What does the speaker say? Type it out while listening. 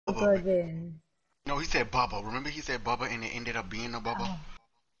Demogorgon. No, he said Bubba. Remember he said Bubba and it ended up being a Bubba? Oh,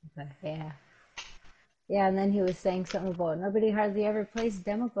 okay, yeah. Yeah, and then he was saying something about nobody hardly ever plays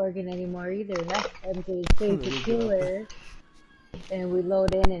Demogorgon anymore either. That's MJ's favorite killer. And we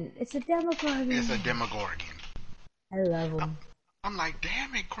load in and it's a It's a Demogorgon. Demogorgon. I love I'm, him. I'm like,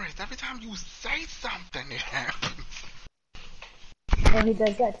 damn it, Chris. Every time you say something, it happens. Oh, he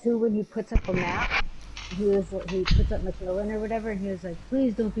does that too when he puts up a map. He puts up McMillan or whatever, and he was like,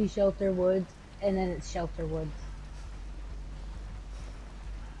 "Please don't be Shelter Woods," and then it's Shelter Woods.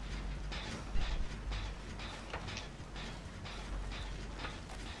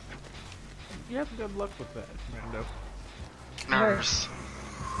 You have good luck with that, Mando. Nurse.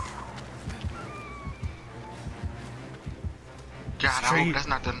 God, I hope that's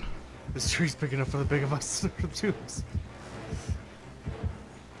not the... This tree's big enough for the big of us tubes.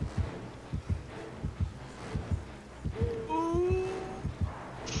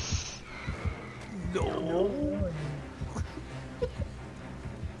 No.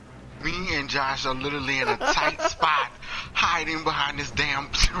 Me and Josh are literally in a tight spot, hiding behind this damn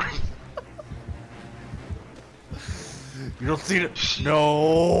tree. You don't see it?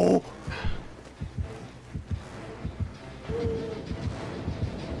 No.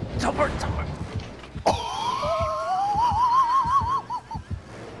 Teleport.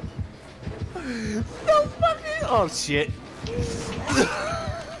 No fucking. Oh shit.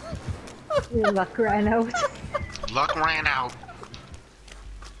 Your luck ran out. Luck ran out.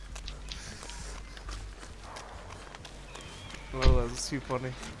 Oh, that's too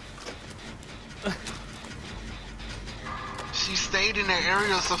funny. She stayed in that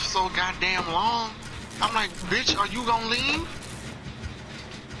area so goddamn long. I'm like, bitch, are you gonna leave?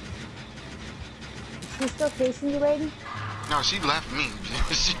 She's still chasing you, lady? No, she left me.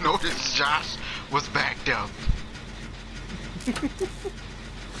 She noticed Josh was backed up.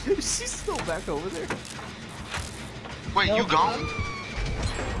 She's still back over there. Wait, Nope. you gone?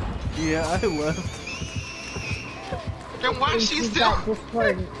 Yeah, I left. Then why And she she's still? got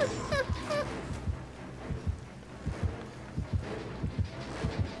discordance.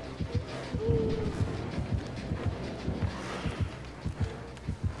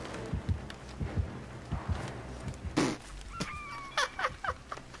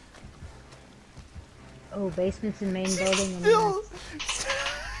 Oh, basement's in main building. And Still.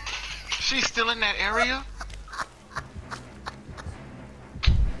 She's still in that area?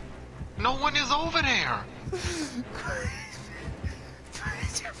 No one is over there.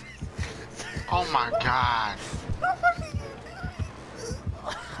 Oh my god.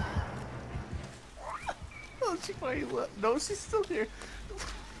 Oh, she finally left. No, she's still here.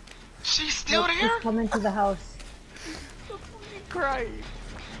 She's still Nope, there? she's coming to the house. I'm fucking crying.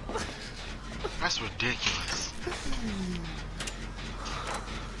 That's ridiculous.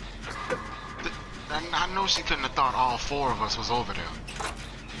 I know she couldn't have thought all four of us was over there.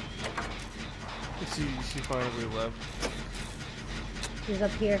 She finally left. She's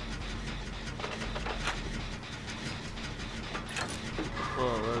up here.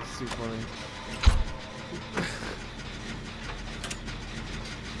 Oh, that's too funny.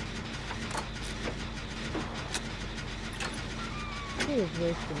 She is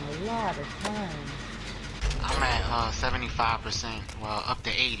wasting a lot of time. I'm at 75%. Well, up to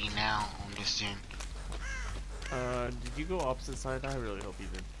 80 now on this gen. Did you go opposite side? I really hope you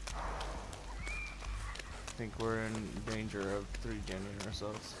did. I think we're in danger of 3-genning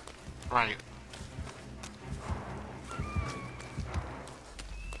ourselves. Right.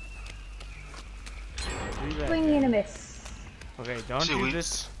 Swing and a miss. Okay, don't Should do we-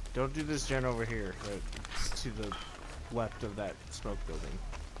 this. Don't do this gen over here. It's to the left of that smoke building.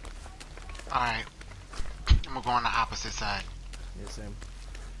 Alright. I'm gonna go on the opposite side. Yeah, same.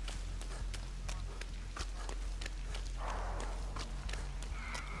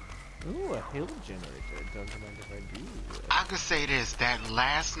 Ooh, a hill generator. Don't mind if I do. I could say this, that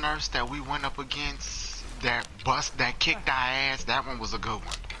last nurse that we went up against, that kicked our ass, that one was a good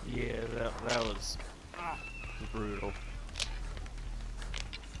one. Yeah, that was brutal.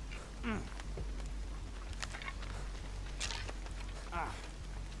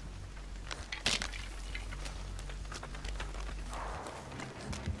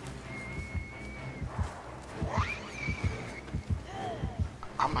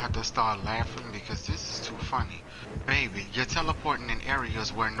 I'm about to start laughing because this is too funny. Baby, you're teleporting in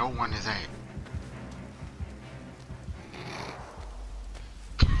areas where no one is at.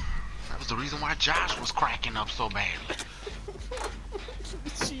 That was the reason why Josh was cracking up so badly.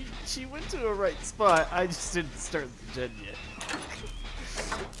 She went to a right spot. I just didn't start the gen yet.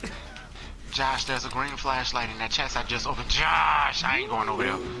 Josh, there's a green flashlight in that chest I just opened. Josh, I ain't going over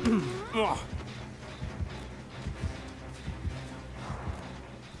there. Ugh.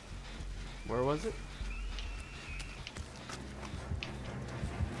 Where was it?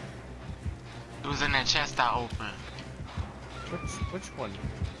 It was in that chest I opened. Which one?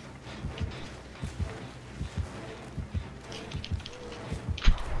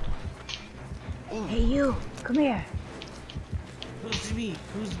 Ooh. Hey, you, come here. Who's me?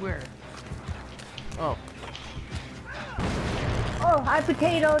 Who's where? Oh. Oh, I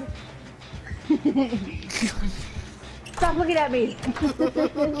potatoed. Stop looking at me.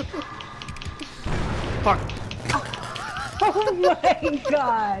 Fuck. Oh my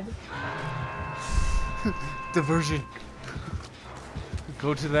god. Diversion.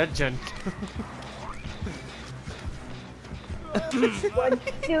 Go to that gen. 1,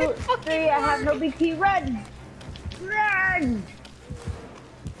 2, 3, I have no BT. Run! Run!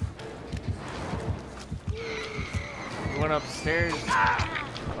 Went upstairs.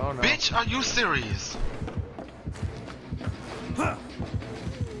 Oh no. Bitch, are you serious?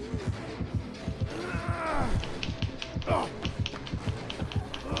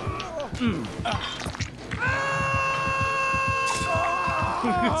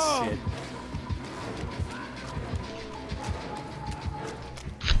 Shit.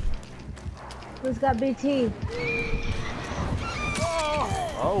 Who's got BT?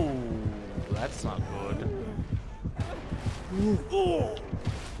 Oh, that's not good.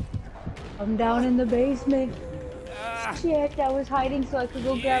 I'm down in the basement. Shit, I was hiding so I could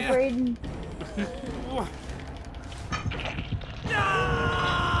go grab Raiden.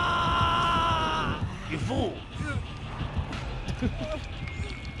 You fool!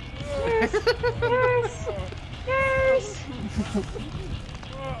 Nurse! Nurse! Nurse!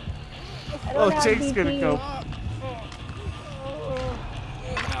 I Oh, don't have Jake's BT. gonna go.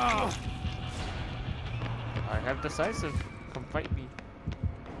 I have decisive. Come fight me.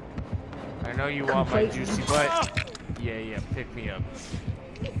 I know you want my fight me. juicy butt. Yeah, pick me up.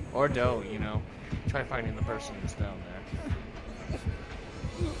 Or don't, you know. Try finding the person who's down there.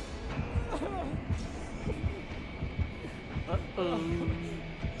 Uh-oh.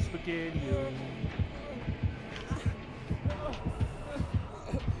 Spaghetti.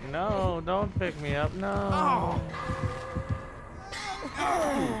 No, don't pick me up. No.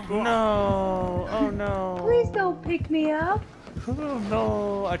 No. Oh no. Please don't pick me up. Oh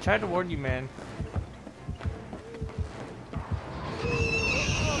no. I tried to warn you, man.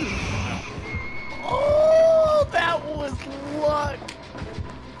 Oh, that was luck.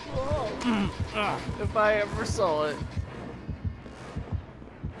 If I ever saw it.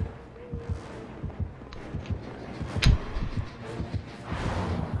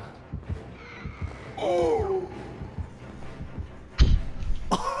 Oh.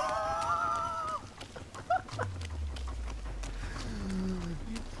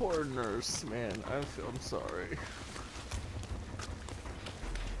 You poor nurse, man. I'm sorry.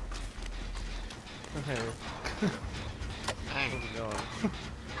 Okay. Hey, Where's it going?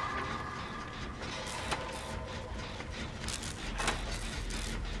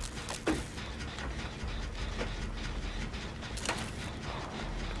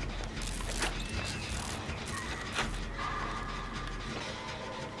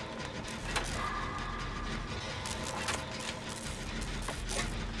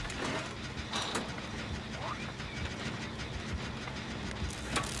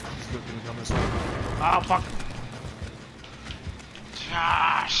 He's looking to come this way. Ah, fuck!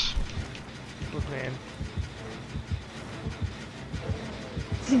 Josh. Look, man.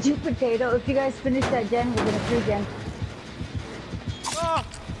 Did you potato? If you guys finish that gen, we're gonna free gen. Ah!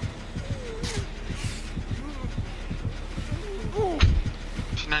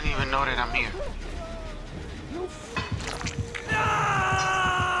 She doesn't even know that I'm here.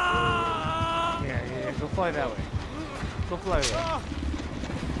 Yeah. Go fly that way. Go fly that way.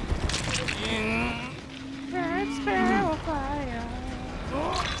 Red Sparrow fire.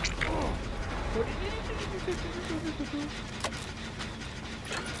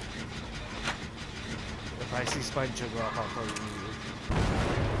 If I see Spine Sugar off, I'll tell you immediately.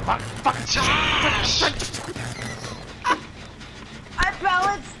 Fuck! Josh! I fell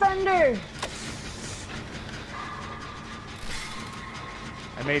its thunder!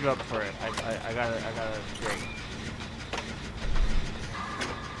 I made up for it. I got a break.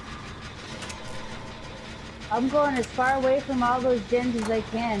 I'm going as far away from all those gens as I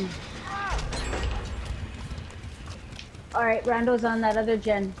can. Alright, Rando's on that other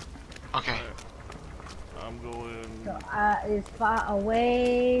gen. Okay. I'm going. So, is far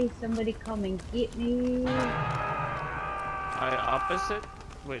away. Somebody come and get me. I opposite?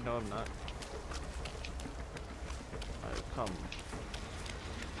 Wait, no, I'm not. I come.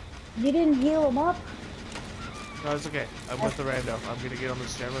 You didn't heal him up? No, it's okay. I'm with the rando. I'm gonna get on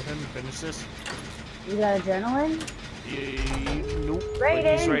this gen with him and finish this. You got adrenaline? Nope. Right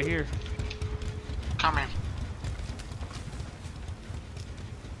But he's in. right here. Coming.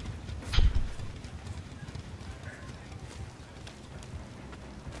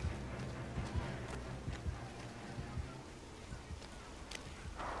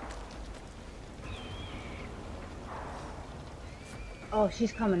 Oh,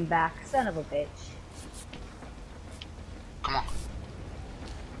 she's coming back. Son of a bitch. Come on.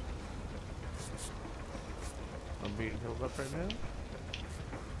 I'm being healed up right now.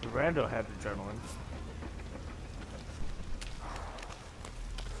 The rando had adrenaline.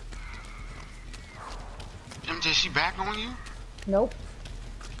 MJ, she back on you? Nope.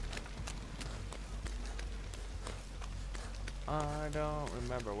 I don't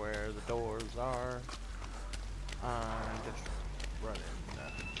remember where the doors are. I'm just running.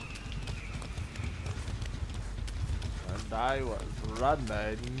 And I was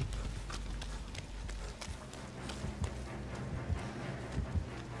running.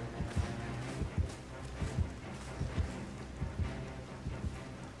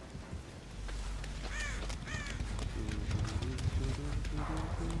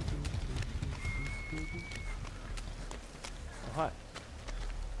 Oh, hi.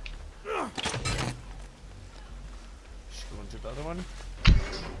 Just going to the other one.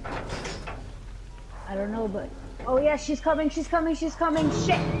 I don't know, but... Oh yeah, she's coming, she's coming, she's coming.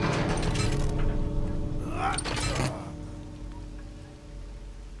 Shit!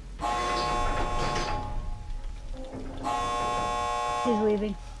 She's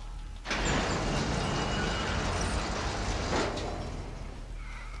leaving.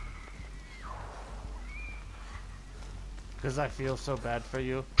 Because I feel so bad for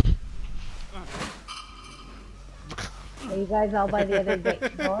you. Are you guys all by the other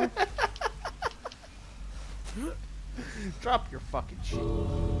gate door? Drop your fucking shit.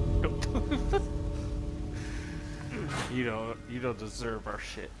 You don't deserve our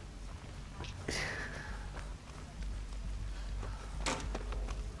shit.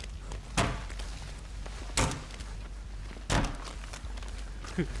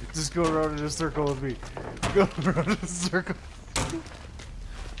 Just go around in a circle with me. Go around in a circle.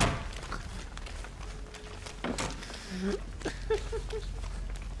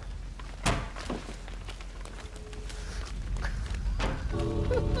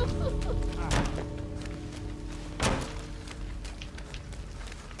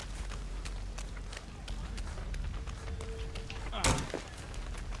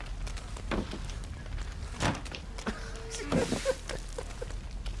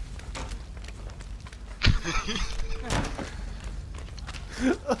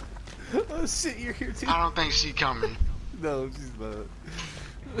 Oh shit, you're here too. I don't think she coming. No, she's not.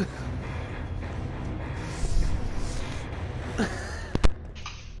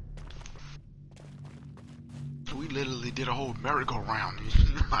 We literally did a whole merry-go-round.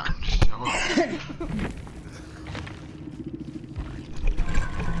 Show up.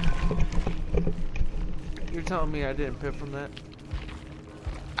 You're telling me I didn't pick from that?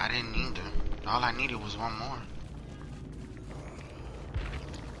 I didn't need to. All I needed was one more.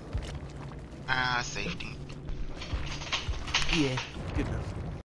 Safety. Yeah, good enough.